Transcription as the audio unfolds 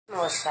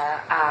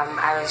Melissa.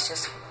 I was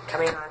just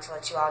coming on to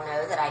let you all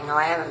know that I know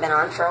I haven't been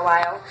on for a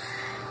while,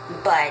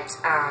 but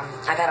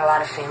I got a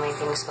lot of family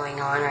things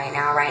going on right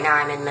now. Right now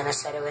I'm in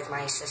Minnesota with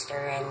my sister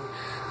and,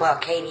 well,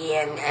 Katie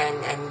and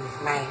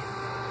my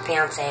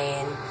fiance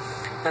and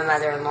my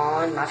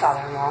mother-in-law and my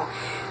father-in-law.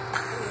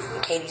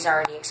 Katie's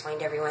already explained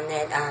to everyone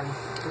that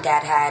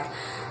Dad had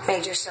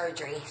major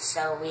surgery,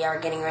 so we are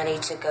getting ready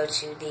to go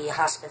to the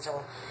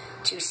hospital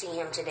to see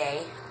him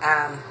today.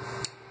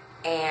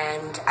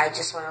 And I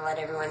just want to let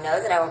everyone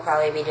know that I will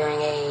probably be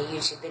doing a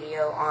YouTube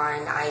video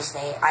on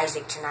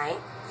Isaac tonight.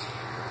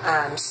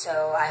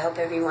 So I hope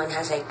everyone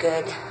has a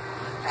good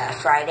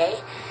Friday,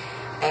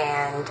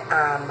 and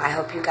I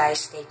hope you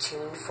guys stay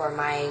tuned for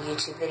my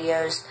YouTube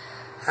videos.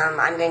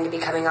 I'm going to be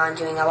coming on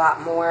doing a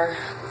lot more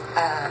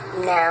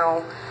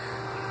now.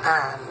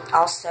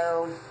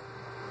 Also,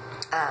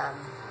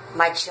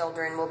 my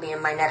children will be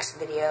in my next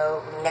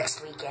video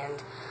next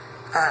weekend.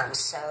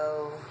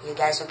 So you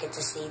guys will get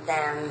to see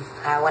them.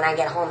 When I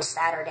get home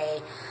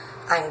Saturday,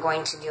 I'm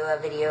going to do a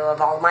video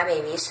of all of my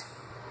babies.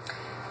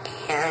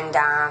 And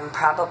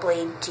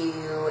probably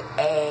do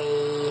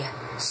a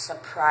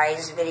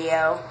surprise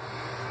video.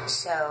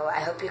 So I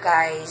hope you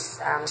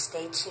guys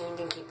stay tuned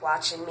and keep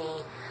watching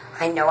me.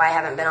 I know I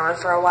haven't been on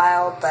for a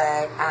while,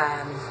 but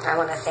I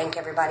want to thank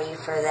everybody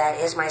that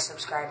is my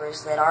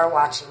subscribers that are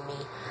watching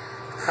me.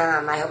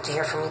 I hope to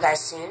hear from you guys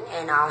soon,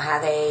 and I'll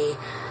have a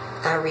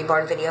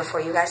reborn video for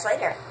you guys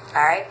later.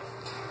 Alright?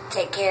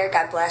 Take care,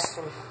 God bless,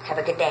 and have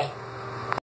a good day.